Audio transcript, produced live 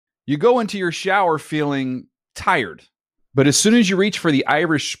You go into your shower feeling tired, but as soon as you reach for the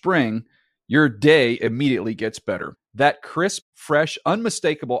Irish Spring, your day immediately gets better. That crisp, fresh,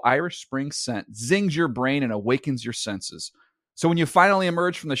 unmistakable Irish Spring scent zings your brain and awakens your senses. So when you finally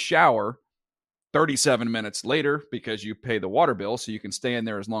emerge from the shower 37 minutes later, because you pay the water bill so you can stay in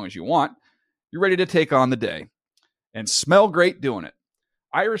there as long as you want, you're ready to take on the day and smell great doing it.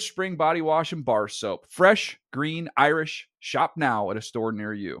 Irish Spring Body Wash and Bar Soap. Fresh, green, Irish. Shop now at a store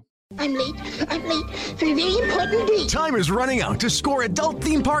near you. I'm late for a very important date. Time is running out to score adult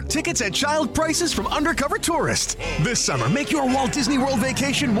theme park tickets at child prices from Undercover Tourist. This summer, make your Walt Disney World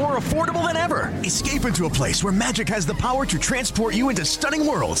vacation more affordable than ever. Escape into a place where magic has the power to transport you into stunning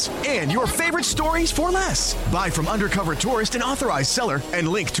worlds and your favorite stories for less. Buy from Undercover Tourist, an authorized seller, and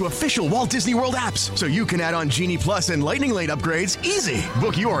link to official Walt Disney World apps so you can add on Genie Plus and Lightning Lane upgrades easy.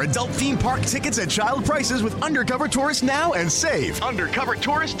 Book your adult theme park tickets at child prices with Undercover Tourist now and save.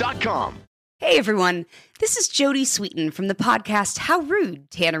 UndercoverTourist.com. Hey everyone, this is Jodie Sweetin from the podcast How Rude,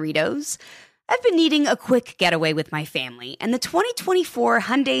 Tanneritos. I've been needing a quick getaway with my family, and the 2024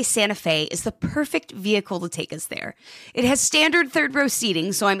 Hyundai Santa Fe is the perfect vehicle to take us there. It has standard third-row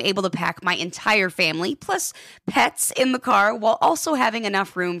seating, so I'm able to pack my entire family, plus pets, in the car, while also having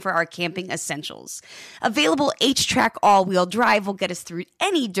enough room for our camping essentials. Available H-Track all-wheel drive will get us through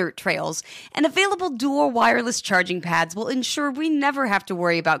any dirt trails, and available dual wireless charging pads will ensure we never have to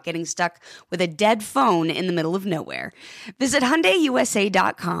worry about getting stuck with a dead phone in the middle of nowhere. Visit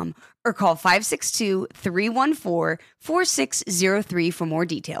HyundaiUSA.com or call 562-314-4603 for more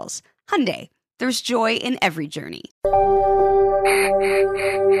details. Hyundai, there's joy in every journey.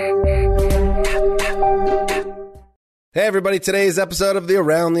 Hey everybody, today's episode of the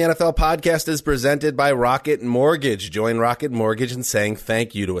Around the NFL podcast is presented by Rocket Mortgage. Join Rocket Mortgage in saying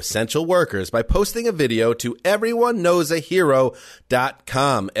thank you to essential workers by posting a video to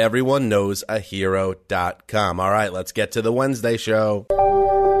everyoneknowsahero.com. Everyoneknowsahero.com. All right, let's get to the Wednesday show.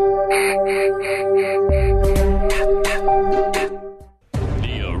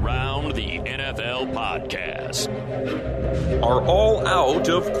 The Around the NFL podcast. Are all out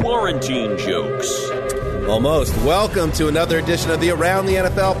of quarantine jokes? Almost. Welcome to another edition of the Around the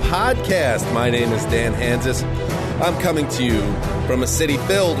NFL podcast. My name is Dan Hansis. I'm coming to you from a city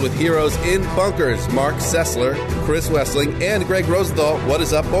filled with heroes in bunkers. Mark Sessler, Chris Wessling, and Greg Rosenthal. What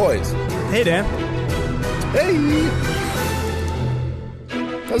is up, boys? Hey, Dan. Hey.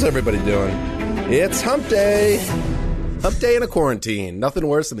 How's everybody doing? It's Hump Day. Hump Day in a quarantine. Nothing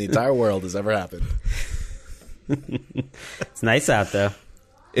worse than the entire world has ever happened. It's nice out, though.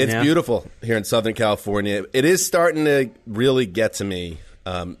 It's beautiful here in Southern California. It is starting to really get to me,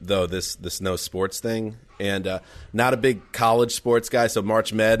 though, this no sports thing. And not a big college sports guy, so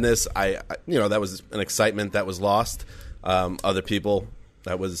March Madness, that was an excitement that was lost. Other people,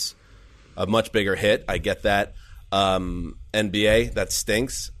 that was a much bigger hit. I get that. NBA, that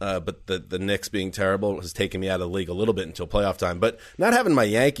stinks. But the Knicks being terrible has taken me out of the league a little bit until playoff time. But not having my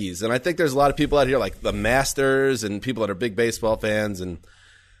Yankees, and I think there's a lot of people out here like the Masters and people that are big baseball fans, and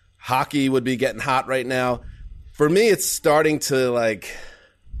hockey would be getting hot right now. For me, it's starting to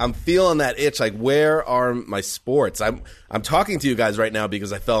I'm feeling that itch. Like, where are my sports? I'm talking to you guys right now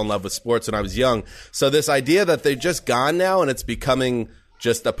because I fell in love with sports when I was young. So this idea that they're just gone now and it's becoming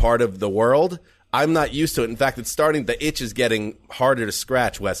just a part of the world, I'm not used to it. In fact, the itch is getting harder to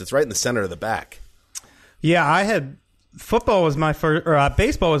scratch, Wes. It's right in the center of the back. Yeah, football was my first, or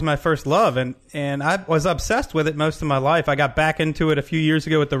baseball was my first love, and I was obsessed with it most of my life. I got back into it a few years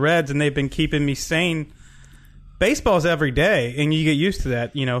ago with the Reds, and they've been keeping me sane. Baseball's every day, and you get used to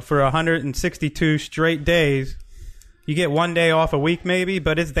that. For 162 straight days, you get one day off a week maybe,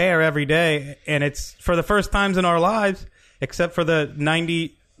 but it's there every day, and it's for the first times in our lives, except for the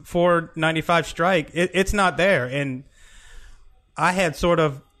 94, 95 strike, it's not there. And I had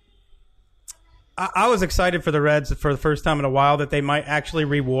I was excited for the Reds for the first time in a while that they might actually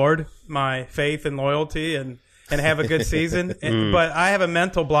reward my faith and loyalty and have a good season. But I have a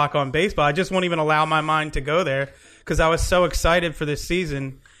mental block on baseball. I just won't even allow my mind to go there because I was so excited for this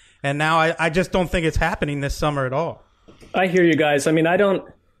season. And now I just don't think it's happening this summer at all. I hear you guys. I mean, I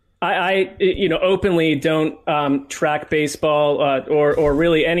openly don't track baseball or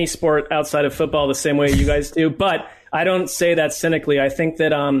really any sport outside of football the same way you guys do. But I don't say that cynically. I think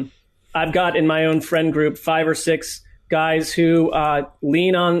that I've got in my own friend group 5 or 6 guys who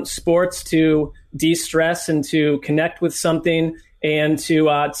lean on sports to de-stress and to connect with something and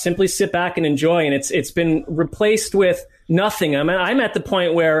to simply sit back and enjoy. And it's been replaced with nothing. I'm at the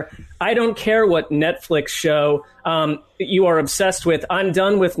point where I don't care what Netflix show you are obsessed with. I'm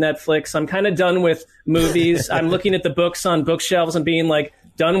done with Netflix. I'm kind of done with movies. I'm looking at the books on bookshelves and being like,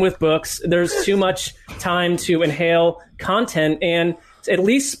 done with books. There's too much time to inhale content, and at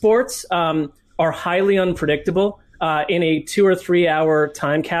least sports are highly unpredictable in a 2 or 3 hour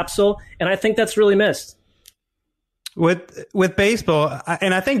time capsule, and I think that's really missed. With baseball,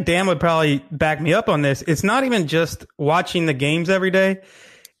 and I think Dan would probably back me up on this, it's not even just watching the games every day.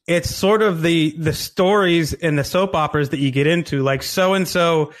 It's sort of the stories and the soap operas that you get into, like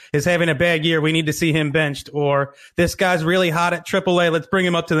so-and-so is having a bad year, we need to see him benched, or this guy's really hot at AAA, let's bring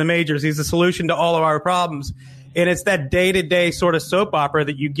him up to the majors, he's the solution to all of our problems. And it's that day-to-day sort of soap opera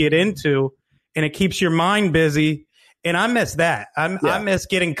that you get into, and it keeps your mind busy. And I miss that. I miss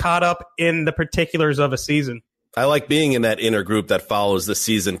getting caught up in the particulars of a season. I like being in that inner group that follows the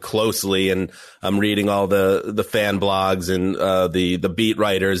season closely, and I'm reading all the fan blogs and the beat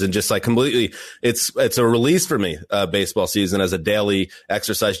writers, and just like completely, it's a release for me. Baseball season as a daily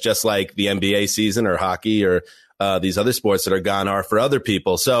exercise, just like the NBA season or hockey or these other sports that are gone are for other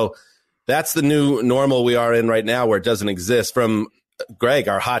people. So that's the new normal we are in right now, where it doesn't exist. From Greg,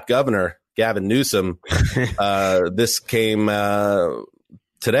 our hot governor, Gavin Newsom, this came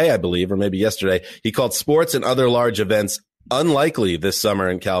today, I believe, or maybe yesterday. He called sports and other large events unlikely this summer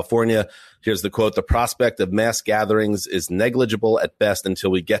in California. Here's the quote: "The prospect of mass gatherings is negligible at best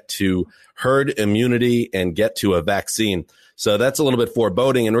until we get to herd immunity and get to a vaccine." So that's a little bit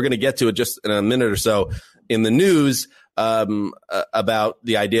foreboding, and we're going to get to it just in a minute or so in the news about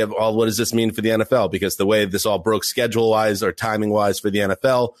the idea of, what does this mean for the NFL? Because the way this all broke schedule-wise or timing-wise for the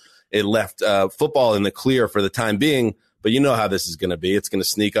NFL, it left football in the clear for the time being. But you know how this is going to be. It's going to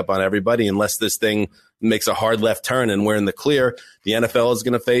sneak up on everybody unless this thing makes a hard left turn and we're in the clear. The NFL is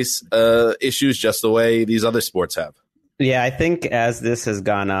going to face issues just the way these other sports have. Yeah, I think as this has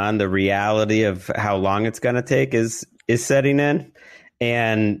gone on, the reality of how long it's going to take is setting in.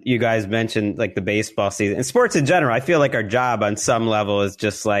 And you guys mentioned like the baseball season and sports in general. I feel like our job on some level is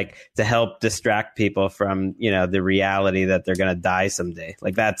just like to help distract people from, the reality that they're going to die someday.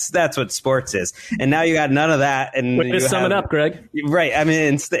 Like that's what sports is. And now you got none of that. And way to sum it up, Greg. Right. I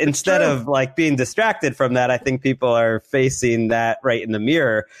mean, instead of like being distracted from that, I think people are facing that right in the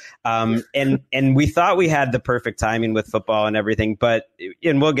mirror. And we thought we had the perfect timing with football and everything,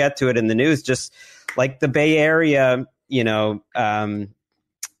 and we'll get to it in the news, just like the Bay Area,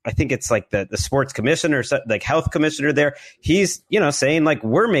 I think it's like the sports commissioner, like health commissioner there. He's, saying like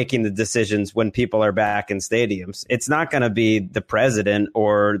we're making the decisions when people are back in stadiums. It's not going to be the president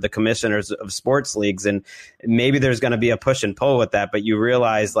or the commissioners of sports leagues. And maybe there's going to be a push and pull with that. But you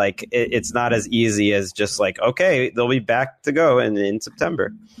realize like it's not as easy as just like, okay, they'll be back to go in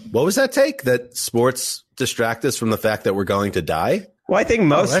September. What was that take, that sports distract us from the fact that we're going to die? Well, I think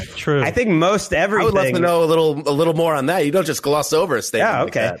most. That's true. I think most everything. I would love to know a little more on that. You don't just gloss over a statement. Yeah,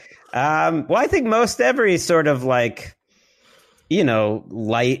 okay. Like that. Well, I think most every sort of like,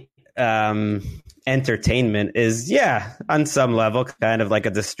 light entertainment is, on some level, kind of like a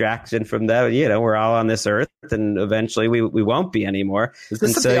distraction from that. We're all on this earth, and eventually we won't be anymore. Is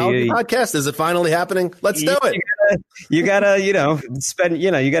this a theology podcast? Is it finally happening? Let's do it. You gotta, spend.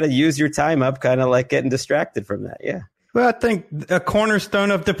 You gotta use your time up, kind of like getting distracted from that. Yeah. Well, I think a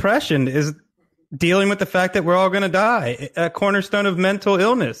cornerstone of depression is dealing with the fact that we're all going to die. A cornerstone of mental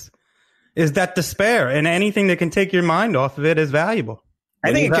illness is that despair, and anything that can take your mind off of it is valuable.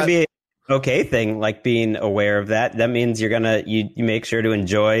 I think it could be an okay thing, like being aware of that. That means you're going to, you make sure to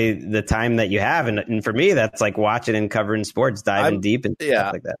enjoy the time that you have. And for me, that's like watching and covering sports, diving deep and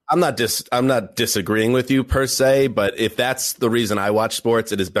stuff like that. I'm not disagreeing with you per se, but if that's the reason I watch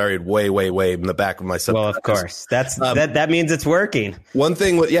sports, it is buried way, way, way in the back of my subconscious. Well, of course, that means it's working. One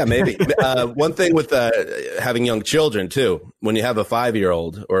thing with, maybe one thing with having young children too, when you have a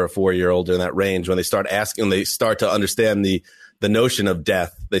 5-year-old or a 4-year-old in that range, when they start to understand the notion of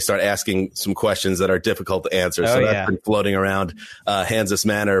death, they start asking some questions that are difficult to answer. That's been floating around Kansas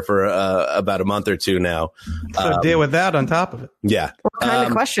Manor for about a month or two now. So deal with that on top of it. Yeah. What kind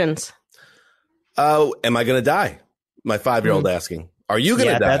of questions? Am I going to die? My 5-year-old asking. Are you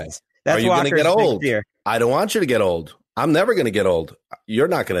going to die? Are you going to get old? I don't want you to get old. I'm never going to get old. You're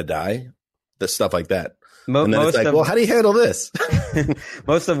not going to die. The stuff like that. And then it's like, how do you handle this?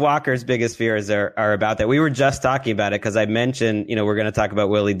 Most of Walker's biggest fears are about that. We were just talking about it because I mentioned, we're going to talk about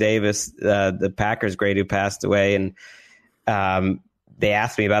Willie Davis, the Packers great who passed away. And they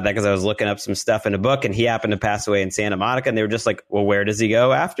asked me about that because I was looking up some stuff in a book, and he happened to pass away in Santa Monica. And they were just like, well, where does he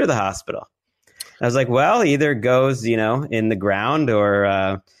go after the hospital? I was like, well, he either goes, in the ground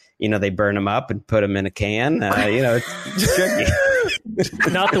or, they burn him up and put him in a can. It's tricky.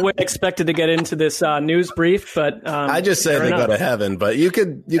 Not the way I expected to get into this news brief, but I just say they go to heaven, but you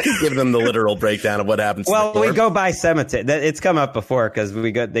could give them the literal breakdown of what happens. Well, we go by cemetery. It's come up before because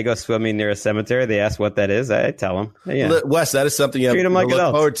they go swimming near a cemetery. They ask what that is. I tell them. Yeah. Wes, that is something you have to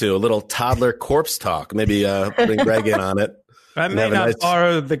look forward to. A little toddler corpse talk. Maybe bring Greg in on it. I may not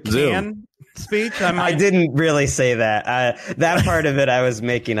borrow the can speech. I didn't really say that. That part of it I was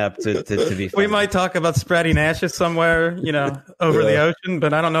making up to be funny. We might talk about spreading ashes somewhere, over the ocean,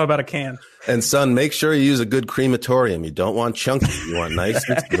 but I don't know about a can. And son, make sure you use a good crematorium. You don't want chunky. You want nice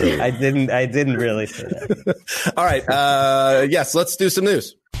and smooth. I didn't really say that. All right. Yes, let's do some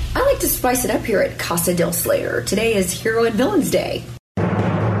news. I like to spice it up here at Casa del Slater. Today is Hero and Villains Day.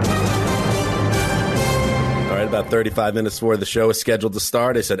 All right, about 35 minutes before the show is scheduled to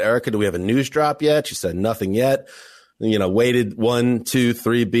start, I said, Erica, do we have a news drop yet? She said, nothing yet. Waited 1, 2,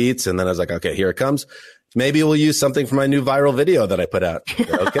 3 beats, and then I was like, okay, here it comes. Maybe we'll use something from my new viral video that I put out.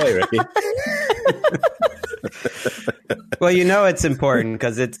 Okay, Ricky. Well, it's important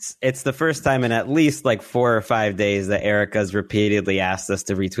because it's the first time in at least like 4 or 5 days that Erica's repeatedly asked us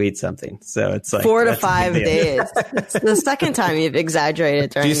to retweet something. So it's like 4 to 5 days. It's the second time you've exaggerated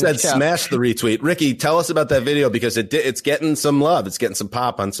during You said the show. Smash the retweet. Ricky, tell us about that video because it's getting some love. It's getting some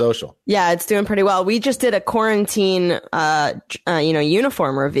pop on social. Yeah, it's doing pretty well. We just did a quarantine,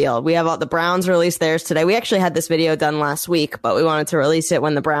 uniform reveal. We have all the Browns released theirs today. We actually had this video done last week, but we wanted to release it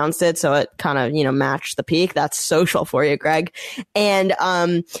when the Browns did, so it kind of, matched the peak. That's social for you, Greg. And,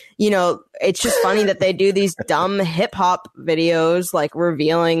 it's just funny that they do these dumb hip hop videos, like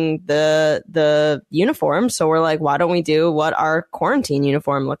revealing the uniform. So we're like, why don't we do what our quarantine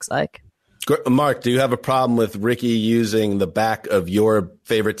uniform looks like? Mark, do you have a problem with Ricky using the back of your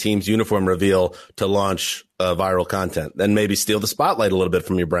favorite team's uniform reveal to launch viral content and maybe steal the spotlight a little bit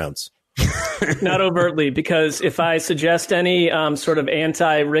from your Browns? Not overtly, because if I suggest any sort of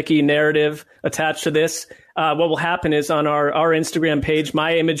anti-Ricky narrative attached to this, what will happen is on our Instagram page,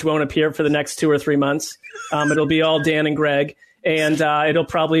 my image won't appear for the next 2 or 3 months. It'll be all Dan and Greg, and it'll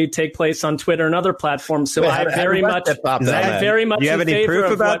probably take place on Twitter and other platforms. So I'm very much in favor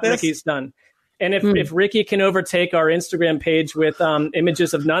of what Ricky's done. And if Ricky can overtake our Instagram page with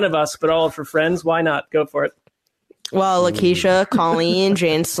images of none of us, but all of her friends, why not? Go for it. Well, Lakeisha, Colleen,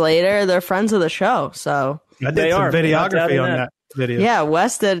 Jane Slater, they're friends of the show. So I did some videography on that video. Yeah,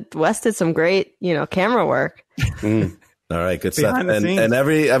 Wes did some great, camera work. All right, good stuff. And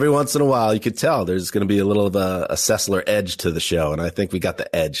every once in a while, you could tell there's going to be a little of a Sessler edge to the show, and I think we got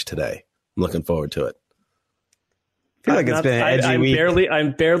the edge today. I'm looking forward to it. I feel like it's been an edgy week.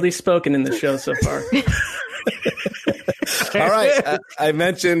 I'm barely spoken in the show so far. All right. I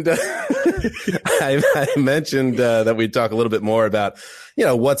mentioned that we'd talk a little bit more about,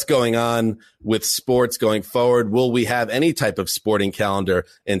 what's going on with sports going forward. Will we have any type of sporting calendar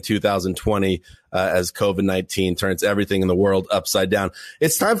in 2020 as COVID-19 turns everything in the world upside down?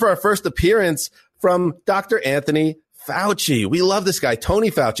 It's time for our first appearance from Dr. Anthony Fauci. We love this guy,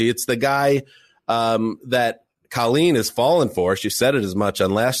 Tony Fauci. It's the guy that Colleen has fallen for. She said it as much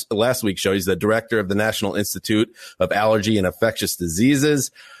on last week's show. He's the director of the National Institute of Allergy and Infectious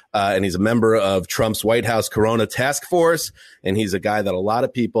Diseases, and he's a member of Trump's White House Corona Task Force. And he's a guy that a lot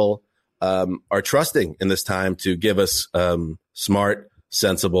of people are trusting in this time to give us smart,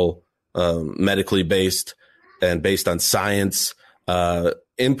 sensible, medically based and based on science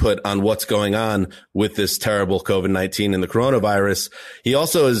input on what's going on with this terrible COVID-19 and the coronavirus. He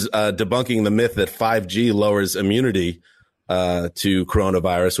also is debunking the myth that 5G lowers immunity to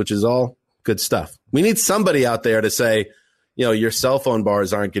coronavirus, which is all good stuff. We need somebody out there to say, your cell phone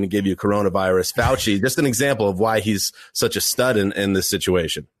bars aren't going to give you coronavirus. Fauci, just an example of why he's such a stud in this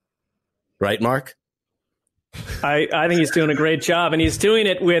situation. Right, Mark? I think he's doing a great job, and he's doing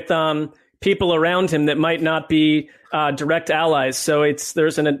it with people around him that might not be direct allies. So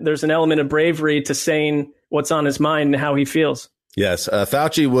there's an element of bravery to saying what's on his mind and how he feels. Yes.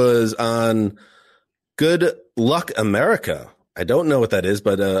 Fauci was on Good Luck America. I don't know what that is,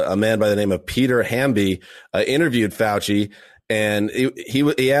 but a man by the name of Peter Hamby interviewed Fauci, and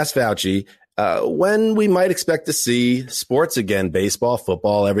he asked Fauci when we might expect to see sports again, baseball,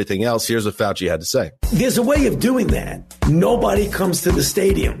 football, everything else. Here's what Fauci had to say. There's a way of doing that. Nobody comes to the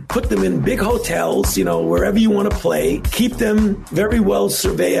stadium. Put them in big hotels, wherever you want to play. Keep them very well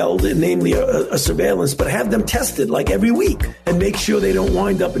surveilled, namely a surveillance, but have them tested like every week and make sure they don't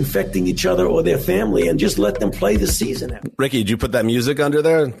wind up infecting each other or their family, and just let them play the season. Ricky, did you put that music under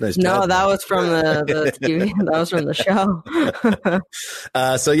there? Nice no, that was from the TV. That was from the show.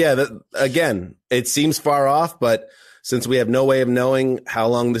 So yeah, again, it seems far off, but since we have no way of knowing how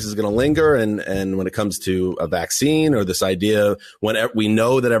long this is going to linger, and when it comes to a vaccine or this idea when we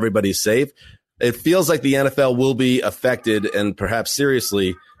know that everybody's safe, it feels like the NFL will be affected, and perhaps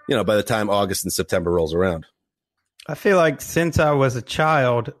seriously, by the time August and September rolls around. I feel like since I was a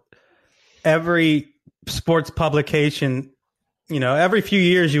child, every sports publication, every few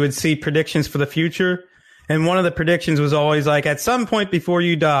years you would see predictions for the future. And one of the predictions was always like, at some point before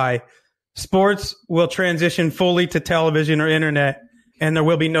you die, sports will transition fully to television or internet, and there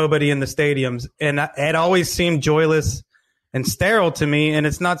will be nobody in the stadiums. And it always seemed joyless and sterile to me, and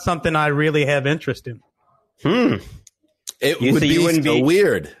it's not something I really have interest in. It would be so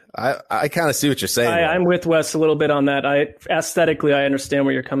weird. I kind of see what you're saying. I'm with Wes a little bit on that. Aesthetically, I understand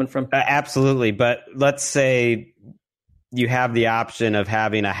where you're coming from. Absolutely. But let's say you have the option of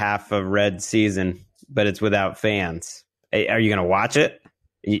having a half a red season, but it's without fans. Are you going to watch it?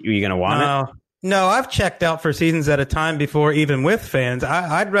 Are you going to want it? No, I've checked out for seasons at a time before, even with fans.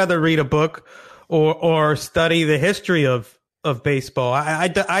 I'd rather read a book or study the history of baseball.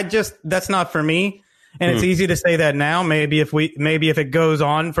 I just, that's not for me. And it's easy to say that now. Maybe if it goes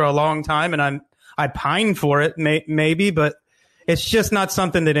on for a long time and I pine for it, maybe, but it's just not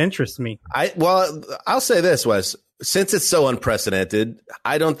something that interests me. I'll say this, Wes. Since it's so unprecedented,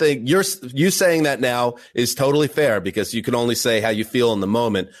 I don't think you saying that now is totally fair, because you can only say how you feel in the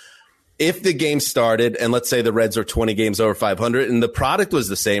moment. If the game started and let's say the Reds are 20 games over 500 and the product was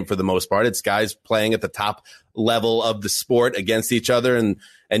the same for the most part, it's guys playing at the top level of the sport against each other, and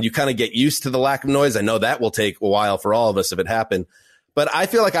you kind of get used to the lack of noise. I know that will take a while for all of us if it happened, but I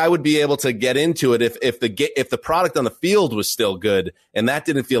feel like I would be able to get into it if the product on the field was still good and that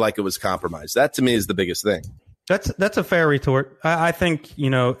didn't feel like it was compromised. That to me is the biggest thing. That's a fair retort. I think,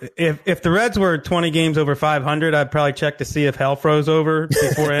 if the Reds were 20 games over 500, I'd probably check to see if hell froze over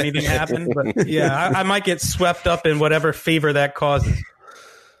before anything happened. But yeah, I might get swept up in whatever fever that causes.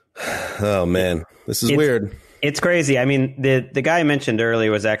 Oh man, this is weird. It's crazy. I mean, the guy I mentioned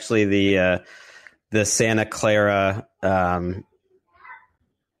earlier was actually the Santa Clara, the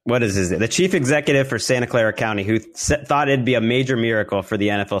chief executive for Santa Clara County, who thought it'd be a major miracle for the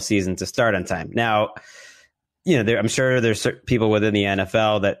NFL season to start on time. Now, I'm sure there's people within the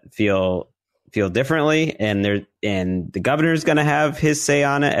NFL that feel differently, and the governor's going to have his say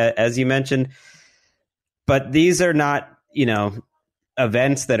on it, as you mentioned. But these are not,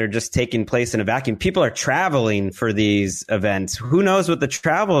 events that are just taking place in a vacuum. People are traveling for these events. Who knows what the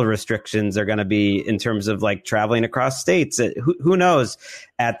travel restrictions are going to be in terms of like traveling across states? Who knows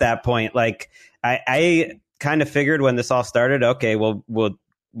at that point? Like I kind of figured when this all started, okay, well,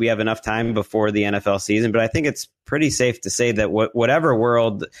 we have enough time before the NFL season, but I think it's pretty safe to say that whatever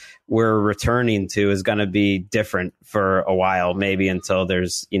world we're returning to is going to be different for a while, maybe until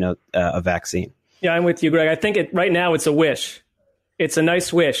there's, a vaccine. Yeah, I'm with you, Greg. I think right now it's a wish. It's a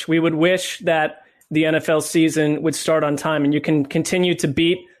nice wish. We would wish that the NFL season would start on time, and you can continue to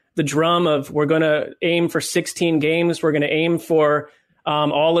beat the drum of we're going to aim for 16 games. We're going to aim for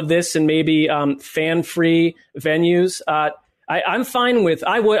all of this and maybe fan-free venues. I'm fine with.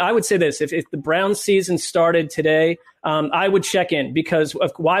 I would say this: if the Browns season started today, I would check in, because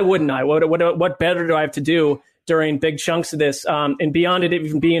why wouldn't I? What better do I have to do during big chunks of this, and beyond it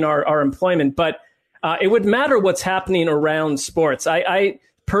even being our employment? But it would matter what's happening around sports. I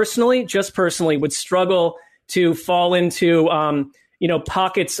personally would struggle to fall into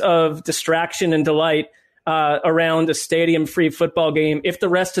pockets of distraction and delight around a stadium-free football game if the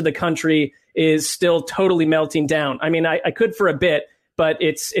rest of the country is still totally melting down. I mean, I could for a bit, but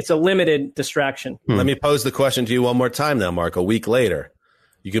it's a limited distraction. Let me pose the question to you one more time now, Mark. A week later,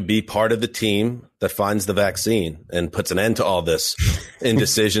 you could be part of the team that finds the vaccine and puts an end to all this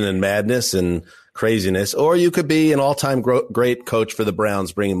indecision and madness and craziness, or you could be an all-time great coach for the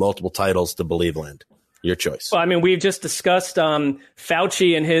Browns, bringing multiple titles to Believeland. Your choice. Well, I mean, we've just discussed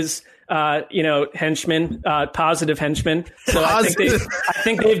Fauci and his henchmen, positive henchmen. So I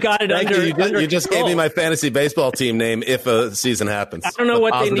think they've got it under. You just gave me my fantasy baseball team name if a season happens. I don't know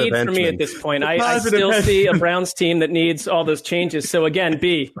what they need from me at this point. I still see a Browns team that needs all those changes. So again,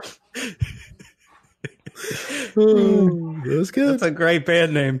 B. That was good. That's a great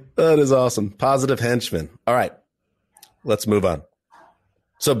band name. That is awesome. Positive henchman. All right, let's move on.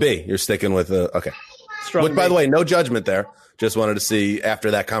 So B, you're sticking with okay. Which, by the way, no judgment there. Just wanted to see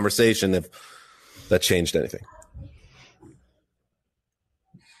after that conversation if that changed anything.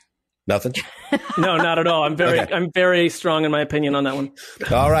 Nothing? No, not at all. I'm very strong in my opinion on that one.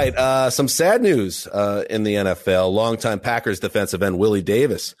 All right. Some sad news in the NFL. Longtime Packers defensive end Willie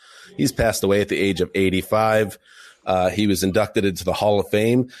Davis. He's passed away at the age of 85. He was inducted into the Hall of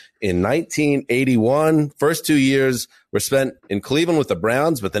Fame in 1981. First 2 years were spent in Cleveland with the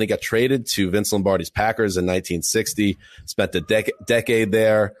Browns, but then he got traded to Vince Lombardi's Packers in 1960, spent a decade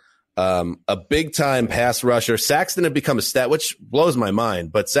there. A big-time pass rusher. Sacks didn't become a stat, which blows my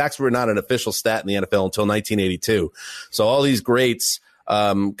mind, but sacks were not an official stat in the NFL until 1982. So all these greats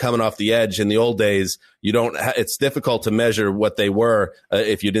coming off the edge in the old days, it's difficult to measure what they were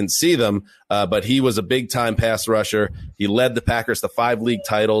if you didn't see them, but he was a big-time pass rusher. He led the Packers to 5 league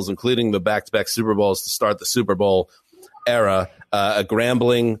titles, including the back-to-back Super Bowls to start the Super Bowl era, a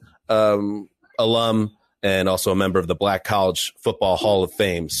Grambling alum, and also a member of the Black College Football Hall of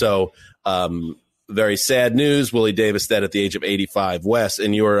Fame. So very sad news. Willie Davis dead at the age of 85. Wes,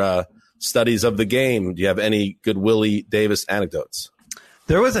 in your studies of the game, do you have any good Willie Davis anecdotes?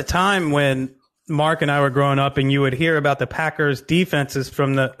 There was a time when Mark and I were growing up and you would hear about the Packers defenses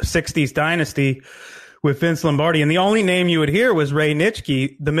from the 60s dynasty with Vince Lombardi. And the only name you would hear was Ray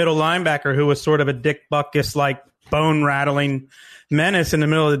Nitschke, the middle linebacker, who was sort of a Dick Butkus-like bone-rattling menace in the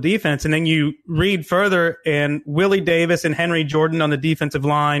middle of the defense. And then you read further, and Willie Davis and Henry Jordan on the defensive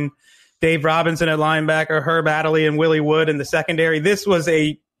line, Dave Robinson at linebacker, Herb Adderley and Willie Wood in the secondary. This was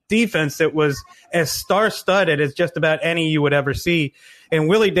a defense that was as star-studded as just about any you would ever see. And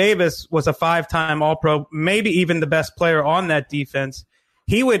Willie Davis was a 5-time All-Pro, maybe even the best player on that defense.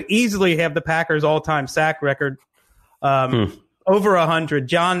 He would easily have the Packers' all-time sack record, over 100.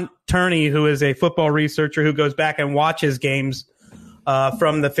 John Turney, who is a football researcher who goes back and watches games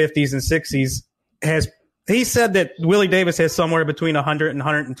from the 50s and 60s, he said that Willie Davis has somewhere between 100 and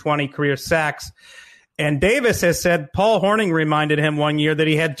 120 career sacks. And Davis has said Paul Hornung reminded him one year that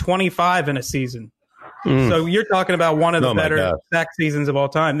he had 25 in a season. So you're talking about one of the better sack seasons of all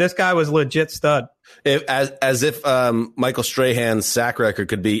time. This guy was legit stud. As if Michael Strahan's sack record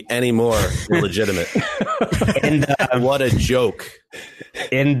could be any more illegitimate. And what a joke.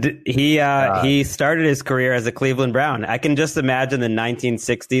 And he started his career as a Cleveland Brown. I can just imagine the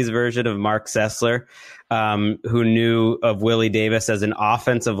 1960s version of Mark Sessler, who knew of Willie Davis as an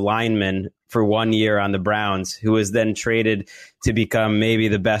offensive lineman for 1 year on the Browns, who was then traded to become maybe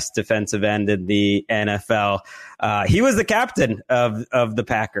the best defensive end in the NFL. He was the captain of the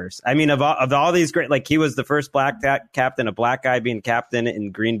Packers. I mean, of all these great, like he was the first black captain, a black guy being captain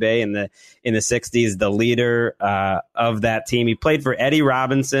in Green Bay in the 60s, the leader of that team. He played for Eddie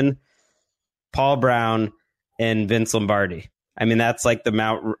Robinson, Paul Brown, and Vince Lombardi. I mean, that's like the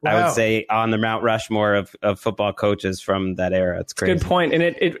I would say on the Mount Rushmore of football coaches from that era. It's crazy. Good point. And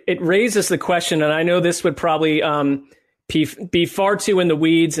it raises the question, and I know this would probably be far too in the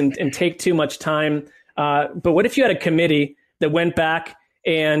weeds and take too much time. But what if you had a committee that went back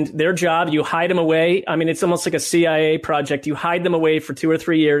and their job, you hide them away? I mean, it's almost like a CIA project. You hide them away for 2 or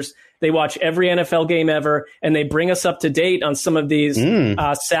 3 years. They watch every NFL game ever, and they bring us up to date on some of these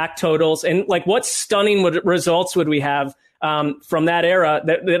sack totals. And like, what stunning results would we have from that era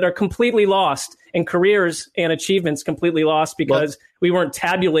that are completely lost, and careers and achievements completely lost because we weren't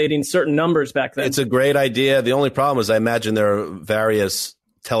tabulating certain numbers back then? It's a great idea. The only problem is I imagine there are various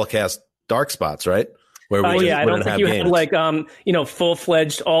telecast dark spots, right? Where I don't think you had like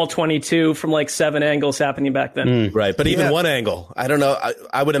full-fledged all 22 from like 7 angles happening back then. Right, but even one angle, I don't know.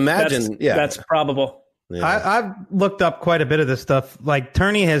 I would imagine, that's probable. Yeah. I've looked up quite a bit of this stuff. Like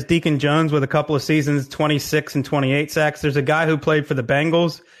Turney has Deacon Jones with a couple of seasons, 26 and 28 sacks. There's a guy who played for the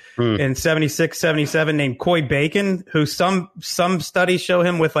Bengals in 76, 77 named Coy Bacon, who some studies show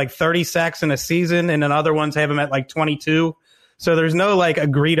him with like 30 sacks in a season, and then other ones have him at like 22. So there's no like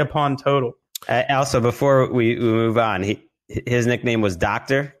agreed upon total. Also, before we move on, his nickname was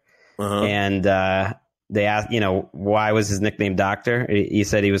Doctor, and they asked, why was his nickname Doctor? He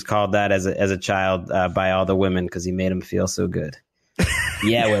said he was called that as a child by all the women because he made them feel so good.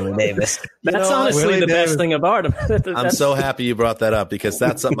 Yeah, Willie Davis. That's honestly the best thing about him. I'm so happy you brought that up because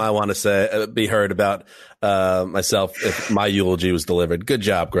that's something I want to say, be heard about myself if my eulogy was delivered. Good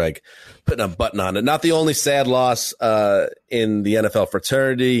job, Greg, putting a button on it. Not the only sad loss in the NFL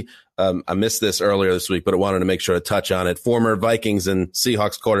fraternity. I missed this earlier this week, but I wanted to make sure to touch on it. Former Vikings and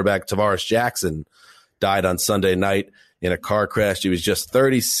Seahawks quarterback Tavares Jackson died on Sunday night in a car crash. He was just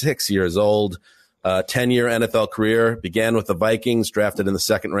 36 years old. 10-year NFL career, began with the Vikings, drafted in the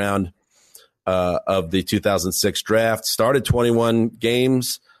second round of the 2006 draft. Started 21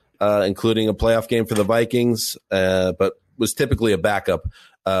 games, including a playoff game for the Vikings, but was typically a backup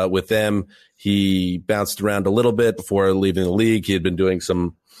with them. He bounced around a little bit before leaving the league. He had been doing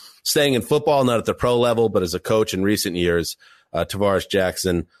some staying in football, not at the pro level, but as a coach in recent years. Tavares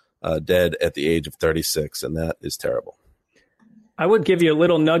Jackson dead at the age of 36, and that is terrible. I would give you a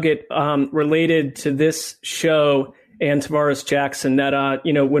little nugget related to this show and Tavares Jackson that,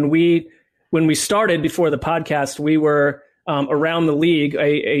 when we started before the podcast, we were Around the League,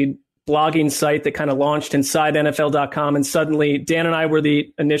 a blogging site that kind of launched inside NFL.com. And suddenly Dan and I were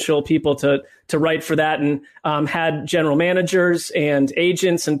the initial people to write for that, and had general managers and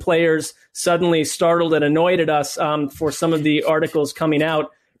agents and players suddenly startled and annoyed at us for some of the articles coming out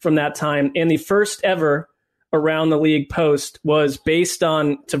from that time. And the first ever Around the League post was based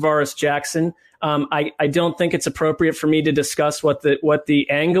on Tavares Jackson. I don't think it's appropriate for me to discuss what the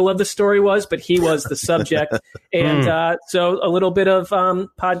angle of the story was, but he was the subject. And so a little bit of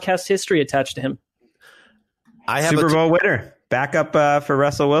podcast history attached to him. I have Super Bowl winner, backup for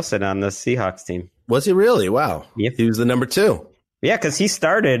Russell Wilson on the Seahawks team. Was he really? Wow. Yep. He was the number 2. Yeah, because he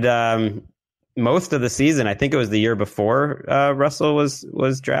started most of the season. I think it was the year before Russell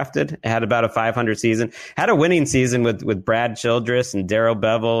was drafted. Had about a 500 season. Had a winning season with Brad Childress and Darrell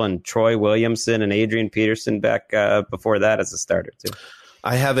Bevell and Troy Williamson and Adrian Peterson back before that as a starter too.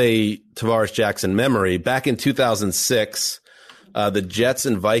 I have a Tavares Jackson memory. Back in 2006, the Jets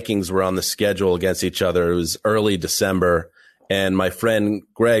and Vikings were on the schedule against each other. It was early December, and my friend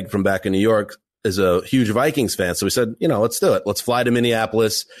Greg from back in New York is a huge Vikings fan. So we said, let's do it. Let's fly to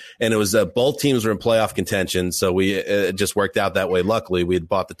Minneapolis. And it was both teams were in playoff contention. So it just worked out that way. Luckily, we had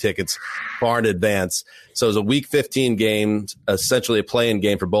bought the tickets far in advance. So it was a week 15 game, essentially a play-in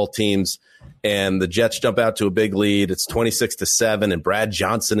game for both teams. And the Jets jump out to a big lead. It's 26-7. And Brad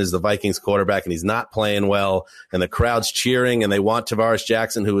Johnson is the Vikings quarterback, and he's not playing well. And the crowd's cheering, and they want Tavares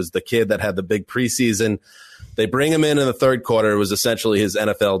Jackson, who was the kid that had the big preseason. They bring him in the third quarter. It was essentially his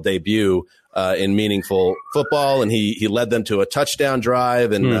NFL debut in meaningful football, and he led them to a touchdown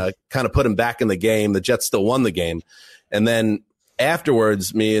drive and kind of put him back in the game. The Jets still won the game. And then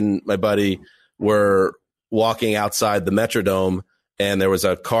afterwards, me and my buddy were walking outside the Metrodome, and there was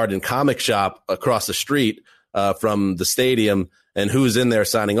a card and comic shop across the street from the stadium. And who's in there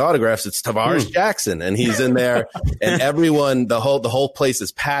signing autographs? It's Tavares Jackson, and he's in there. And everyone, the whole place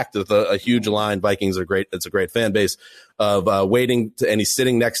is packed with a huge line. Vikings are great. It's a great fan base of waiting. And he's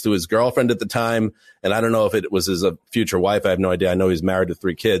sitting next to his girlfriend at the time. And I don't know if it was his future wife. I have no idea. I know he's married to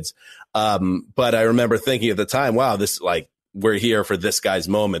 3 kids. But I remember thinking at the time, wow, we're here for this guy's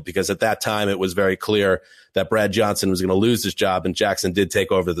moment, because at that time it was very clear that Brad Johnson was going to lose his job, and Jackson did take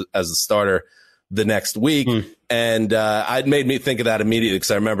over as the starter the next week. And it made me think of that immediately,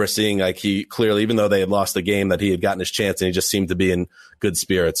 because I remember seeing he clearly, even though they had lost the game, that he had gotten his chance, and he just seemed to be in good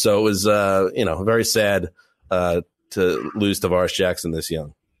spirits. So it was, very sad to lose Tavares Jackson this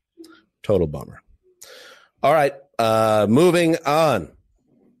young. Total bummer. All right, moving on.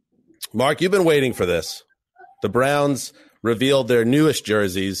 Mark, you've been waiting for this. The Browns revealed their newest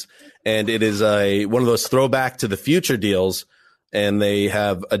jerseys, and it is one of those throwback to the future deals. And they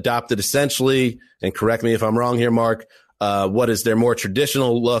have adopted essentially, and correct me if I'm wrong here, Mark, what is their more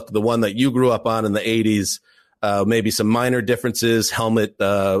traditional look, the one that you grew up on in the 80s, maybe some minor differences, helmet,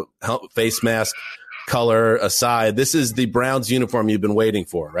 face mask, color aside. This is the Browns uniform you've been waiting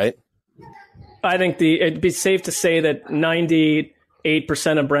for, right? I think it'd be safe to say that 98%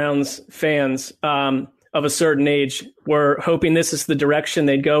 of Browns fans of a certain age were hoping this is the direction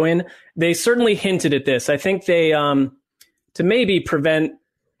they'd go in. They certainly hinted at this. I think they... to maybe prevent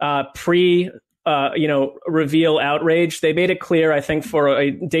reveal outrage, they made it clear, I think,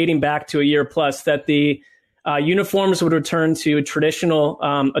 dating back to a year plus, that the uniforms would return to a traditional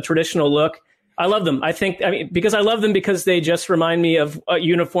look. I love them. Because I love them because they just remind me of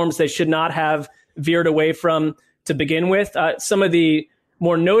uniforms they should not have veered away from to begin with. Some of the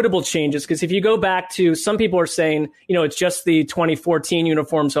more notable changes, because if you go back to, some people are saying, it's just the 2014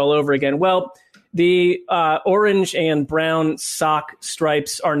 uniforms all over again. Well, the orange and brown sock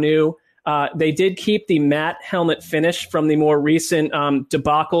stripes are new. They did keep the matte helmet finish from the more recent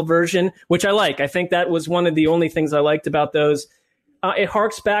debacle version, which I like. I think that was one of the only things I liked about those. It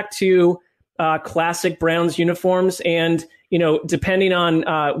harks back to classic Browns uniforms. And, depending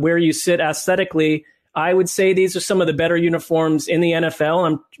on where you sit aesthetically, I would say these are some of the better uniforms in the NFL.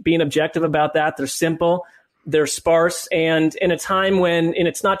 I'm being objective about that. They're simple. They're sparse, and in a time when, and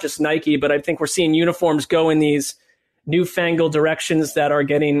it's not just Nike, but I think we're seeing uniforms go in these newfangled directions that are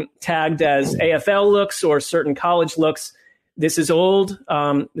getting tagged as AFL looks or certain college looks. This is old.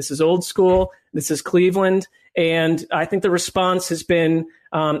 This is old school. This is Cleveland. And I think the response has been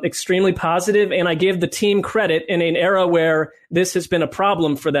extremely positive, and I give the team credit in an era where this has been a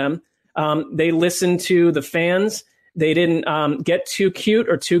problem for them. They listened to the fans. They didn't get too cute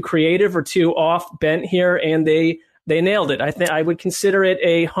or too creative or too off bent here, and they nailed it. I think I would consider it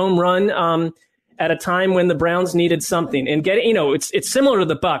a home run at a time when the Browns needed something. And it's similar to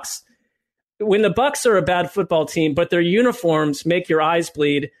the Bucs. When the Bucs are a bad football team, but their uniforms make your eyes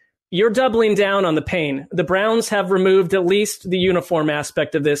bleed, you're doubling down on the pain. The Browns have removed at least the uniform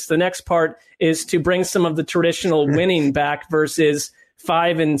aspect of this. The next part is to bring some of the traditional winning back versus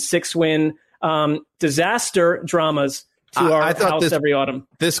 5 and 6 win disaster dramas to our house every autumn.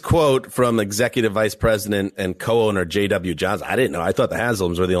 This quote from Executive Vice President and co-owner J.W. Johnson, I didn't know. I thought the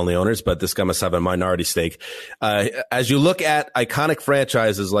Haslams were the only owners, but this guy must have a minority stake. As you look at iconic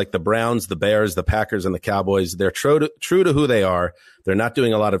franchises like the Browns, the Bears, the Packers, and the Cowboys, they're true to who they are. They're not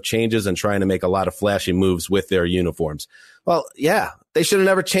doing a lot of changes and trying to make a lot of flashy moves with their uniforms. Well, yeah, they should have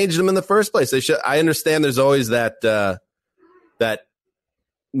never changed them in the first place. I understand there's always that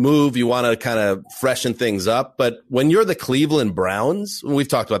move, you want to kind of freshen things up. But when you're the Cleveland Browns, we've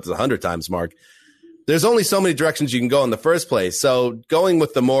talked about this 100 times, Mark, there's only so many directions you can go in the first place. So going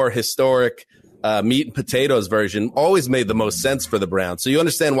with the more historic meat and potatoes version always made the most sense for the Browns. So you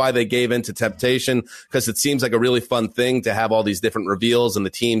understand why they gave in to temptation, because it seems like a really fun thing to have all these different reveals and the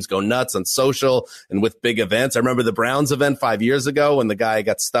teams go nuts on social and with big events. I remember the Browns event 5 years ago when the guy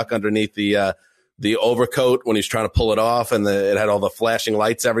got stuck underneath the overcoat when he's trying to pull it off, and it had all the flashing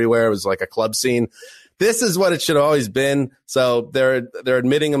lights everywhere. It was like a club scene. This is what it should have always been. So they're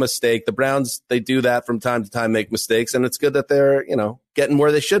admitting a mistake. The Browns, they do that from time to time, make mistakes, and it's good that they're, getting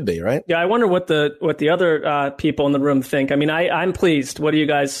where they should be, right? Yeah, I wonder what the other people in the room think. I mean, I'm pleased. What do you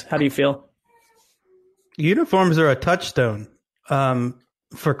guys, how do you feel? Uniforms are a touchstone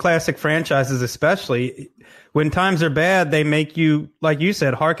for classic franchises, especially. When times are bad, they make you, like you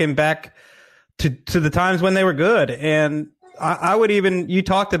said, harken back to the times when they were good. And I would even, you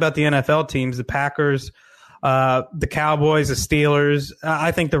talked about the NFL teams, the Packers, the Cowboys, the Steelers.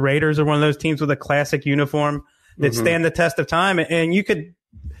 I think the Raiders are one of those teams with a classic uniform that stand the test of time. And you could,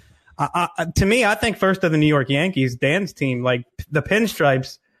 to me, I think first of the New York Yankees, Dan's team, like the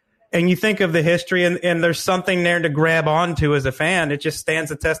pinstripes, and you think of the history and there's something there to grab onto as a fan. It just stands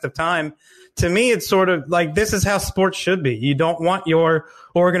the test of time. To me, it's sort of like this is how sports should be. You don't want your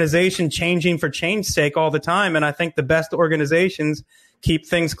organization changing for change's sake all the time. And I think the best organizations keep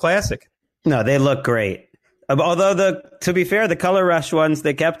things classic. No, they look great. Although, to be fair, the Color Rush ones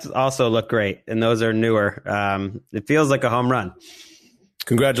they kept also look great. And those are newer. It feels like a home run.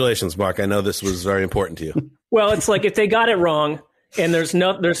 Congratulations, Mark. I know this was very important to you. Well, it's like if they got it wrong and there's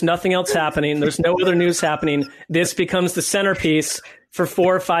nothing else happening, there's no other news happening, this becomes the centerpiece for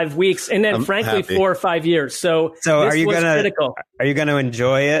 4 or 5 weeks, and then frankly, happy. 4 or 5 years. So are you gonna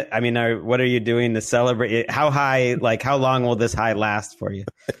enjoy it? I mean, what are you doing to celebrate it? How long will this high last for you?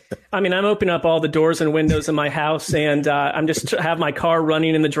 I mean, I'm opening up all the doors and windows in my house, and I'm just have my car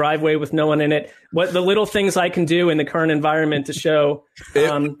running in the driveway with no one in it. What the little things I can do in the current environment to show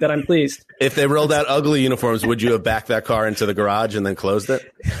that I'm pleased. If they rolled out ugly uniforms, would you have backed that car into the garage and then closed it?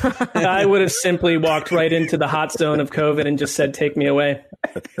 I would have simply walked right into the hot zone of COVID and just said, "Take me away."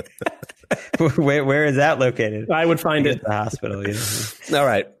 Where is that located? I would find it. The hospital. All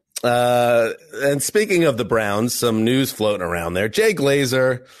right. And speaking of the Browns, some news floating around there. Jay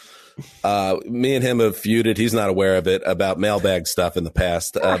Glazer, me and him have feuded. He's not aware of it, about mailbag stuff in the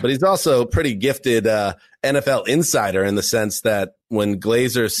past. But he's also a pretty gifted NFL insider in the sense that when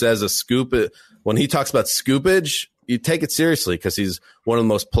Glazer says a scoop, when he talks about scoopage, you take it seriously because he's one of the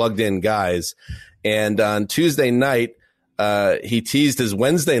most plugged in guys. And on Tuesday night, he teased his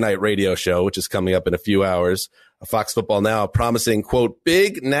Wednesday night radio show, which is coming up in a few hours, Fox Football Now, promising, quote,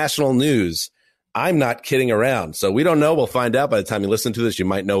 big national news. I'm not kidding around. So we don't know. We'll find out by the time you listen to this. You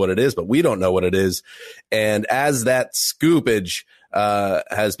might know what it is, but we don't know what it is. And as that scoopage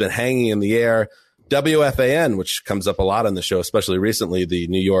has been hanging in the air, WFAN, which comes up a lot on the show, especially recently, the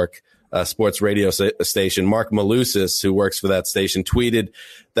New York sports radio station, Mark Malusis, who works for that station, tweeted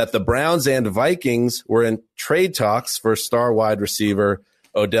that the Browns and Vikings were in trade talks for star wide receiver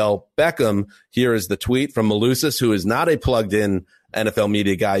Odell Beckham. Here is the tweet from Malusis, who is not a plugged-in NFL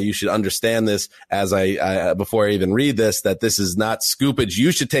media guy. You should understand this as before I even read this, that this is not scoopage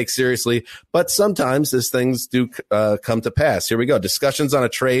you should take seriously, but sometimes these things do come to pass. Here we go. Discussions on a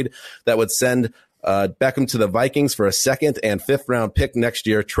trade that would send Beckham to the Vikings for a 2nd and 5th round pick next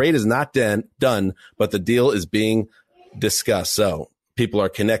year. Trade is not done, but the deal is being discussed. So people are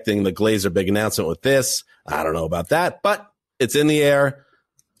connecting the Glazer big announcement with this. I don't know about that, but it's in the air.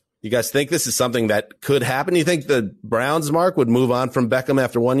 You guys think this is something that could happen? You think the Browns, Mark, would move on from Beckham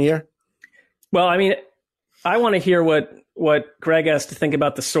after 1 year? Well, I mean, I want to hear what Greg has to think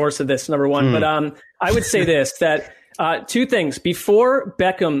about the source of this, number one. But I would say this, that 2 things. Before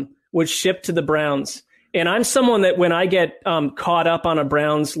Beckham was shipped to the Browns, And I'm someone that when I get caught up on a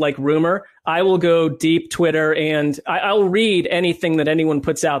Browns like rumor, I will go deep Twitter and I'll read anything that anyone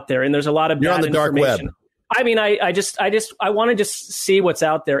puts out there. And there's a lot of You're bad on the dark information. web. I mean, I want to just see what's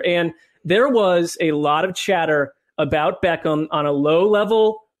out there. And there was a lot of chatter about Beckham on a low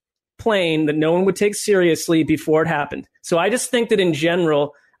level plane that no one would take seriously before it happened. So I just think that in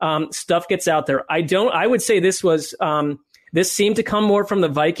general, stuff gets out there. I would say this seemed to come more from the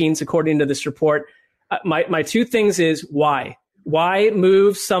Vikings, according to this report. My two things is why? Why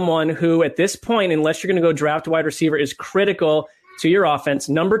move someone who at this point, unless you're going to go draft a wide receiver, is critical to your offense?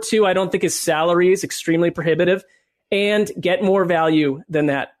 Number two, I don't think his salary is extremely prohibitive, and get more value than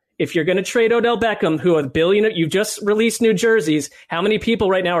that. If you're going to trade Odell Beckham, who a billion, you just released new jerseys. How many people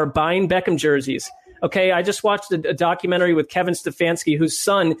right now are buying Beckham jerseys? Okay, I just watched a documentary with Kevin Stefanski, whose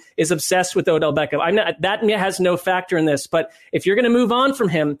son is obsessed with Odell Beckham. That has no factor in this, but if you're going to move on from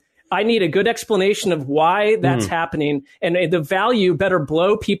him, I need a good explanation of why that's happening, and the value better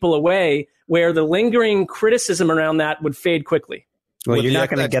blow people away where the lingering criticism around that would fade quickly. Well, you're not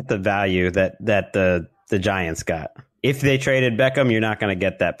going to get the value that the Giants got. If they traded Beckham, you're not going to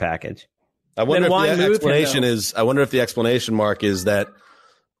get that package. I wonder if the explanation, Mark, is that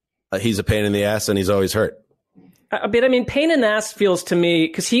he's a pain in the ass and he's always hurt. But I mean, pain in the ass feels to me,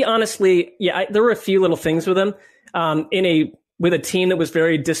 because he honestly, there were a few little things with him with a team that was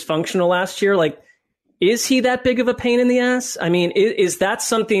very dysfunctional last year. Like, is he that big of a pain in the ass? I mean, is that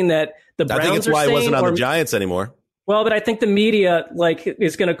something that the Browns are saying? I think it's why he wasn't on the Giants anymore. Well, but I think the media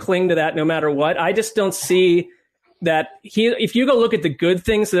is going to cling to that no matter what. I just don't see that if you go look at the good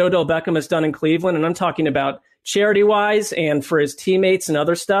things that Odell Beckham has done in Cleveland, and I'm talking about charity-wise and for his teammates and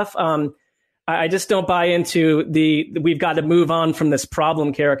other stuff, I just don't buy into we've got to move on from this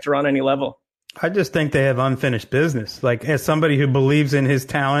problem character on any level. I just think they have unfinished business. Like, as somebody who believes in his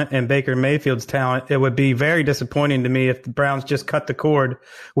talent and Baker Mayfield's talent, it would be very disappointing to me if the Browns just cut the cord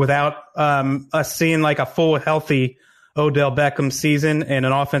without us seeing like a full, healthy Odell Beckham season and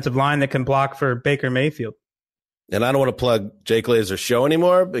an offensive line that can block for Baker Mayfield. And I don't want to plug Jay Glazer's show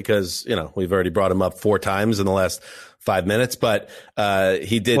anymore because, we've already brought him up 4 times in the last 5 minutes, but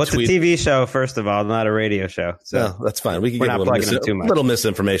he did tweet. It's a TV show, first of all, not a radio show. So no, that's fine. We can we're get not plugging it too much. Little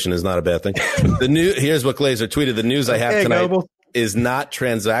misinformation is not a bad thing. Here's what Glazer tweeted. The news I have tonight is not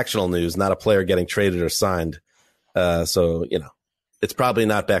transactional news, not a player getting traded or signed. So, it's probably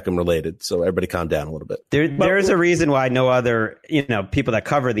not Beckham related. So everybody calm down a little bit. There is a reason why no other, people that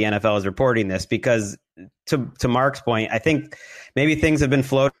cover the NFL is reporting this, because to Mark's point, I think maybe things have been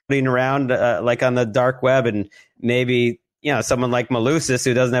floating around like on the dark web, and maybe, someone like Malusis,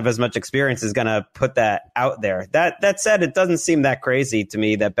 who doesn't have as much experience, is going to put that out there. That said, it doesn't seem that crazy to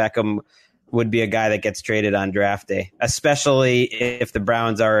me that Beckham would be a guy that gets traded on draft day, especially if the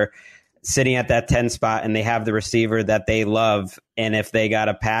Browns are sitting at that 10 spot and they have the receiver that they love. And if they got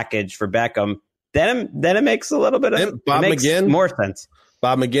a package for Beckham, then it makes a little bit of more sense.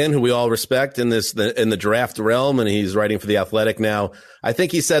 Bob McGinn, who we all respect in the draft realm, and he's writing for The Athletic now. I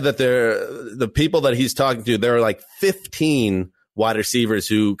think he said that the people that he's talking to, there are like 15 wide receivers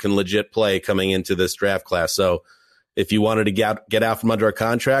who can legit play coming into this draft class. So if you wanted to get out from under a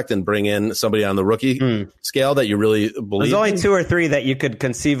contract and bring in somebody on the rookie scale that you really believe, there's only 2 or 3 that you could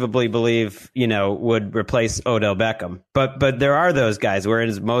conceivably believe, would replace Odell Beckham. But there are those guys,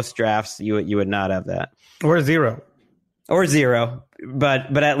 whereas most drafts you would not have that. Or zero.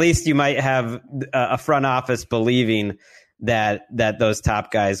 But at least you might have a front office believing that those top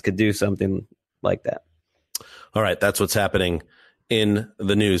guys could do something like that. All right, that's what's happening in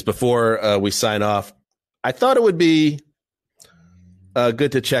the news. Before we sign off, I thought it would be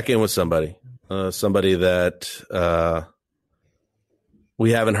good to check in with somebody that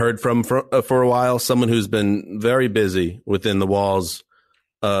we haven't heard from for a while, someone who's been very busy within the walls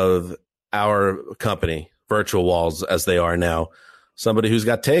of our company, virtual walls as they are now, somebody who's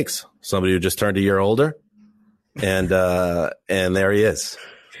got takes, somebody who just turned a year older, and there he is,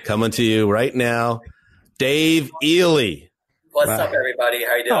 coming to you right now, Dave Ely. What's up, everybody?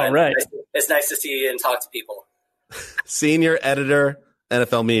 How you doing? All right. It's nice to see you and talk to people. Senior editor,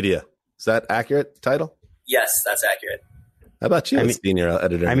 NFL Media. Is that accurate title? Yes, that's accurate. How about you, senior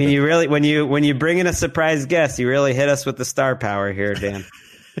editor? I mean, you really, when you bring in a surprise guest, you really hit us with the star power here, Dan.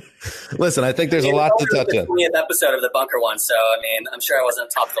 Listen, I think there's a lot to touch on. 20th episode of the Bunker one, so I mean, I'm sure I wasn't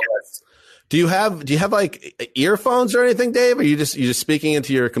top of the list. Do you have like earphones or anything, Dave? Or you just speaking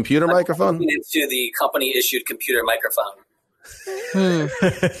into your computer microphone? Speaking into the company issued computer microphone.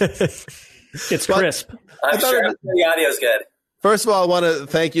 It's crisp. I'm sure the audio's good. First of all, I want to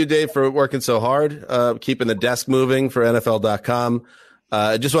thank you, Dave, for working so hard, keeping the desk moving for NFL.com.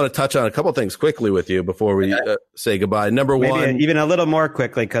 I just want to touch on a couple things quickly with you before we say goodbye. Number Maybe one, even a little more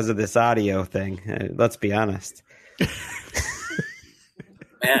quickly because of this audio thing. Let's be honest.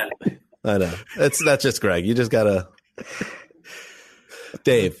 Man, I know that's just Greg. You just gotta.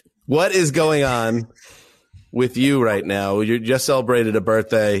 Dave, what is going on with you right now? You just celebrated a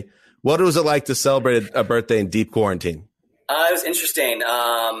birthday. What was it like to celebrate a birthday in deep quarantine? it was interesting.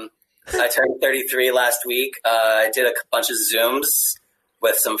 I turned 33 last week. I did a bunch of Zooms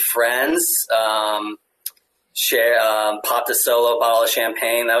with some friends. Popped a solo bottle of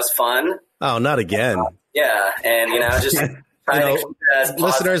champagne. That was fun. Oh, not again. Yeah, and just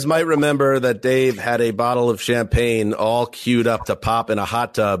listeners might remember that Dave had a bottle of champagne all queued up to pop in a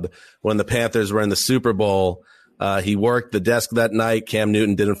hot tub when the Panthers were in the Super Bowl. He worked the desk that night. Cam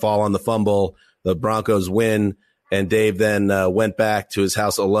Newton didn't fall on the fumble. The Broncos win, and Dave then went back to his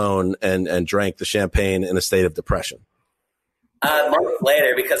house alone and drank the champagne in a state of depression. A month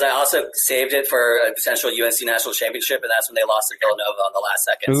later, because I also saved it for a potential UNC national championship, and that's when they lost to Villanova on the last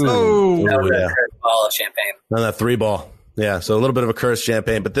second. So that was a cursed ball of champagne. On that 3-ball. Yeah, so a little bit of a cursed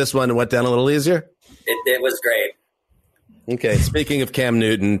champagne, but this one went down a little easier? It was great. Okay, speaking of Cam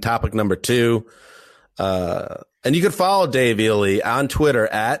Newton, topic number 2. And you can follow Dave Ely on Twitter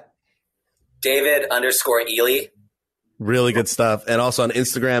at David_Ely. Really good stuff. And also on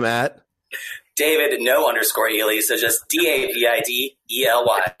Instagram at David_Ely. So just DAVIDELY.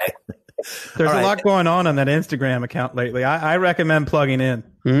 There's a lot going on that Instagram account lately. I recommend plugging in.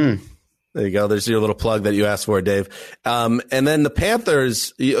 There you go. There's your little plug that you asked for, Dave. And then the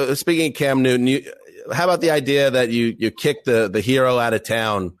Panthers, speaking of Cam Newton, how about the idea that you kick the hero out of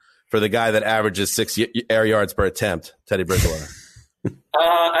town for the guy that averages 6 air yards per attempt, Teddy Bridgewater?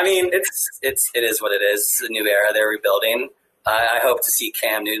 I mean, it is what it is. It's a new era. They're rebuilding. I hope to see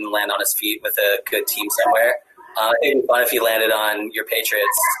Cam Newton land on his feet with a good team somewhere. It'd be fun if he landed on your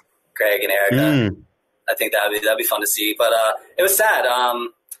Patriots, Greg and Erica. I think that'd be fun to see. But it was sad.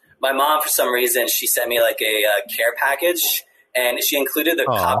 My mom, for some reason, she sent me like a care package, and she included the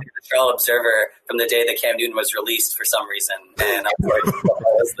copy of the Charlotte Observer from the day that Cam Newton was released for some reason. And I was like,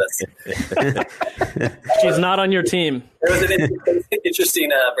 what is this? She's not on your team. It was an interesting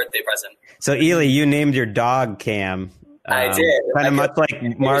birthday present. So, Ely, you named your dog Cam. I did. Kind of much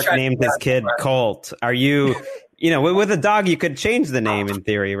like Mark named his kid Colt. Are you, with a dog, you could change the name in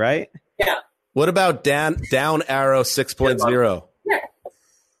theory, right? Yeah. What about Down Arrow 6.0?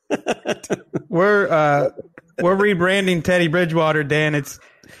 We're rebranding Teddy Bridgewater, Dan. It's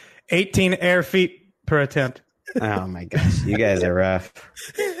 18 air feet per attempt. Oh my gosh, you guys are rough.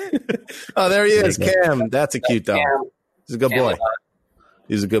 Oh, there he is, Cam. That's a cute dog. He's a good boy.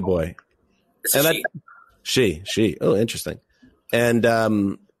 He's a good boy. And she. Oh, interesting. And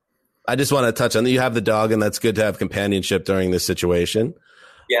I just want to touch on that. You have the dog, and that's good to have companionship during this situation.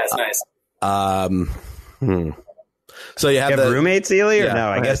 Yeah, it's nice. So you have roommates, Ely, or no?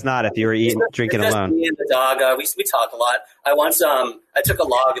 I guess not. If you were drinking alone. Me and the dog, we talk a lot. I took a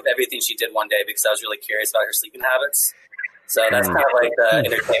log of everything she did one day because I was really curious about her sleeping habits. So that's kind of like the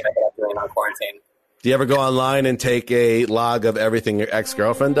entertainment that I'm doing on quarantine. Do you ever go online and take a log of everything your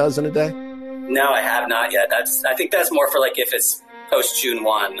ex-girlfriend does in a day? No, I have not yet. I think that's more for like if it's post June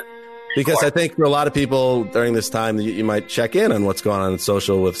 1. Because I think for a lot of people during this time, you might check in on what's going on in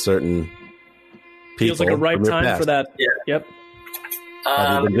social with certain people. Feels like a right time for that. Yeah. Yep.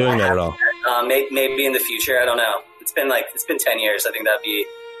 Have you been doing that at all? Maybe in the future. I don't know. It's been 10 years. I think that'd be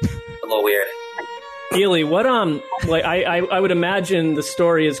a little weird. Ely, what I would imagine the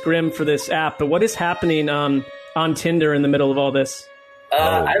story is grim for this app, but what is happening on Tinder in the middle of all this?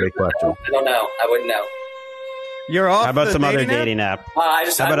 Great question. I don't know. I wouldn't know. You're off. How about the some other app? dating app? How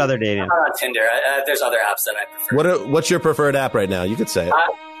about other dating? I'm not on Tinder. There's other apps that I prefer. What's your preferred app right now? You could say it.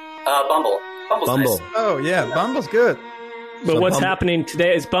 Bumble. Bumble. Nice. Oh yeah, Bumble's good. But what's happening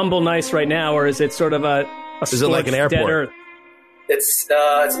today? Is Bumble nice right now, or is it sort of a is it like an airport? Dead earth? It's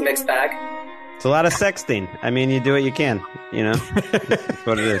a mixed bag. It's a lot of sexting. I mean, you do what you can. That's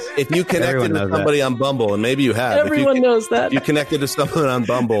what it is. If you connected to somebody on Bumble, and maybe you have, everyone knows that. If you connected to someone on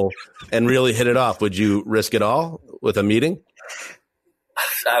Bumble and really hit it off, would you risk it all with a meeting?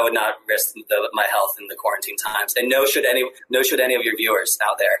 I would not risk my health in the quarantine times, and no should any of your viewers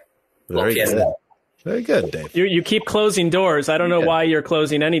out there. Very good. Very good, Dave. You keep closing doors. I don't know why you're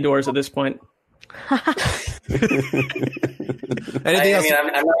closing any doors at this point. Anything else?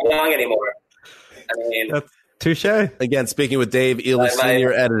 I'm not young anymore. That's touche. Again, speaking with Dave Ely,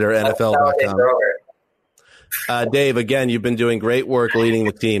 senior editor, NFL.com. Dave, again, you've been doing great work leading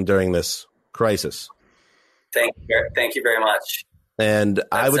the team during this crisis. Thank you very much. And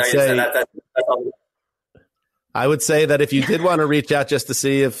I would say, I would say that if you did want to reach out just to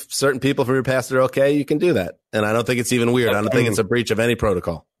see if certain people from your past are okay, you can do that. And I don't think it's even weird. I don't think it's a breach of any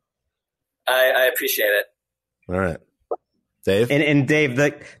protocol. I appreciate it. All right. Dave? And Dave,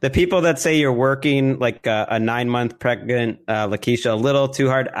 the people that say you're working like a 9-month pregnant Lakeisha a little too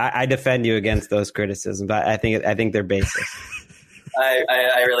hard, I defend you against those criticisms. I think they're baseless.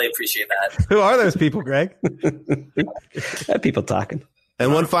 I really appreciate that. Who are those people, Greg? People talking.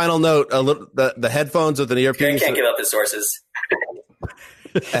 And one final note: the headphones with an earpiece. Can't give up his sources.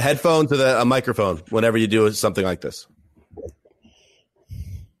 A headphone to a microphone whenever you do something like this.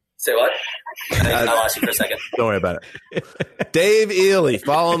 Say what? I lost you for a second. Don't worry about it. Dave Ely,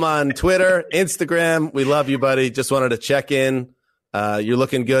 follow him on Twitter, Instagram. We love you, buddy. Just wanted to check in. You're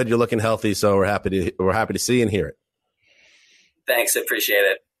looking good. You're looking healthy. So we're happy to see and hear it. Thanks, appreciate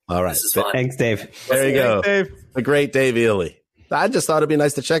it. All right, this is fun. Thanks, Dave. There you go, Dave. The great Dave Ely. I just thought it'd be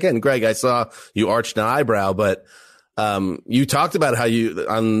nice to check in. Greg, I saw you arched an eyebrow, but you talked about how you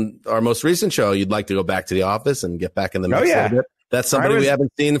on our most recent show you'd like to go back to the office and get back in the mix a little bit. That's somebody we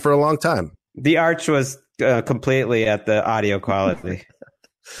haven't seen for a long time. The arch was completely at the audio quality.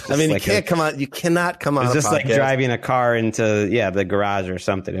 I mean, you cannot come on. It was just like podcast. driving a car into the garage or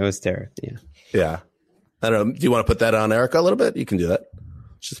something. It was terrible. Yeah. I don't know. Do you want to put that on Erica a little bit? You can do that.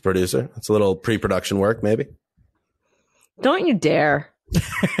 She's a producer. It's a little pre-production work, maybe. Don't you dare.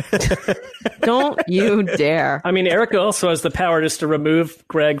 Don't you dare. I mean, Erica also has the power just to remove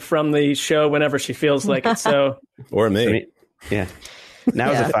Greg from the show whenever she feels like it. So, or me. I mean, yeah.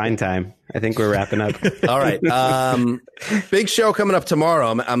 Now's a fine time. I think we're wrapping up. All right. Big show coming up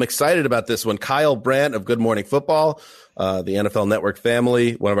tomorrow. I'm excited about this one. Kyle Brandt of Good Morning Football, the NFL Network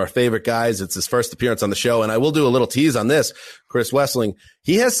family, one of our favorite guys. It's his first appearance on the show. And I will do a little tease on this. Chris Wessling,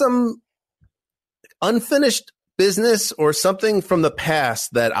 he has some unfinished business or something from the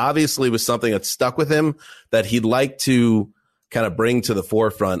past that obviously was something that stuck with him that he'd like to kind of bring to the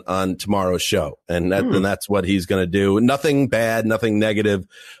forefront on tomorrow's show. And that's what he's going to do. Nothing bad, nothing negative,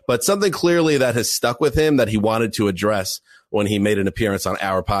 but something clearly that has stuck with him that he wanted to address when he made an appearance on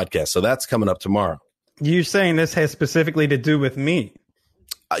our podcast. So that's coming up tomorrow. You're saying this has specifically to do with me?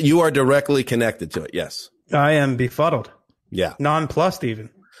 You are directly connected to it. Yes. I am befuddled. Yeah. Nonplussed even.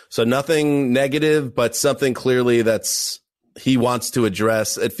 So nothing negative, but something clearly he wants to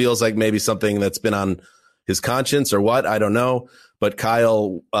address. It feels like maybe something that's been on his conscience or what, I don't know. But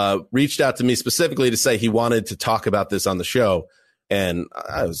Kyle reached out to me specifically to say he wanted to talk about this on the show. And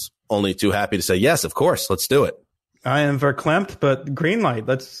I was only too happy to say, yes, of course, let's do it. I am verklempt, but green light.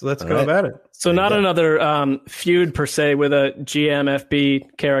 Let's go about it. So not another feud per se with a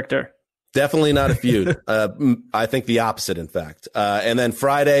GMFB character. Definitely not a feud. I think the opposite, in fact. And then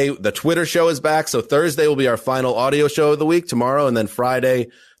Friday, the Twitter show is back. So Thursday will be our final audio show of the week tomorrow. And then Friday,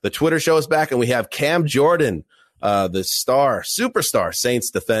 the Twitter show is back. And we have Cam Jordan, the superstar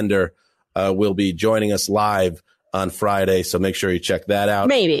Saints defender, will be joining us live on Friday. So make sure you check that out.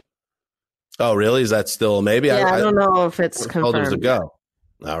 Maybe. Oh, really? Is that still a maybe? Yeah, I don't know if it's confirmed. It was a go.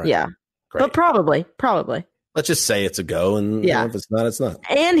 All right. Yeah. Great. But probably. Let's just say it's a go, and if it's not, it's not.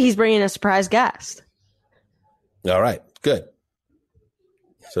 And he's bringing a surprise guest. All right, good.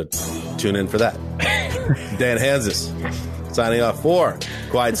 So tune in for that. Dan Hansis signing off for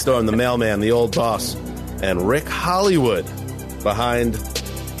Quiet Storm, the mailman, the old boss, and Rick Hollywood behind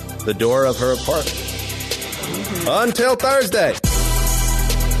the door of her apartment. Until Thursday.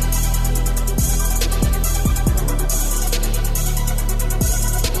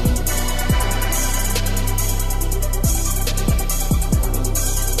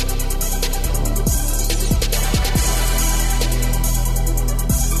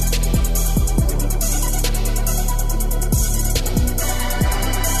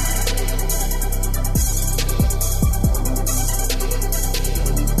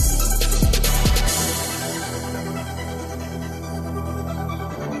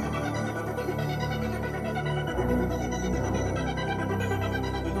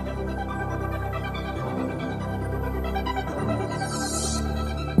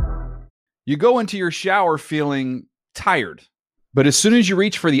 You go into your shower feeling tired, but as soon as you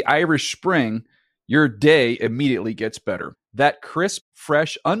reach for the Irish Spring, your day immediately gets better. That crisp,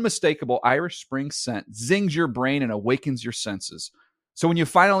 fresh, unmistakable Irish Spring scent zings your brain and awakens your senses. So when you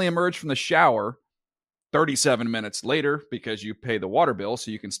finally emerge from the shower, 37 minutes later, because you pay the water bill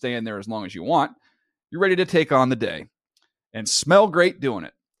so you can stay in there as long as you want, you're ready to take on the day and smell great doing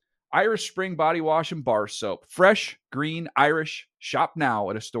it. Irish Spring Body Wash and Bar Soap. Fresh, green, Irish. Shop now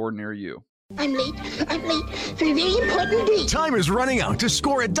at a store near you. I'm late for a very important date. Time is running out to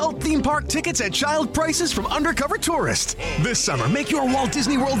score adult theme park tickets at child prices from Undercover Tourist. This summer, make your Walt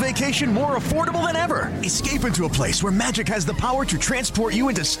Disney World vacation more affordable than ever. Escape into a place where magic has the power to transport you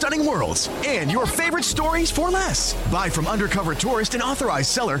into stunning worlds and your favorite stories for less. Buy from Undercover Tourist, an authorized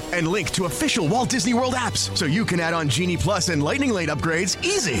seller, and link to official Walt Disney World apps so you can add on Genie Plus and Lightning Lane upgrades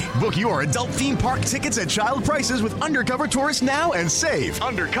easy. Book your adult theme park tickets at child prices with Undercover Tourist now and save.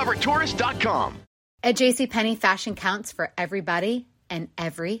 UndercoverTourist.com. At JCPenney, fashion counts for everybody and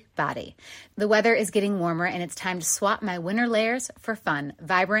everybody. The weather is getting warmer and it's time to swap my winter layers for fun,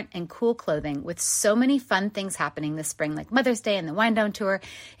 vibrant, and cool clothing. With so many fun things happening this spring, like Mother's Day and the Wind Down Tour,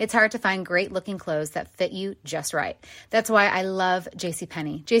 it's hard to find great looking clothes that fit you just right. That's why I love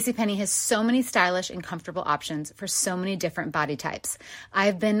JCPenney. JCPenney has so many stylish and comfortable options for so many different body types.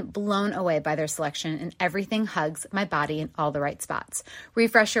 I've been blown away by their selection, and everything hugs my body in all the right spots.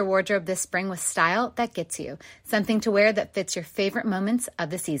 Refresh your wardrobe this spring with style that gets you. Something to wear that fits your favorite moments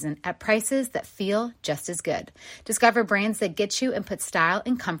of the season at prices that feel just as good. Discover brands that get you and put style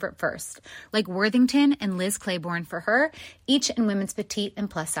and comfort first, like Worthington and Liz Claiborne for her, each in women's petite and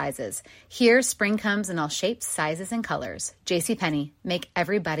plus sizes. Here, spring comes in all shapes, sizes, and colors. JCPenney, make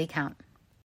everybody count.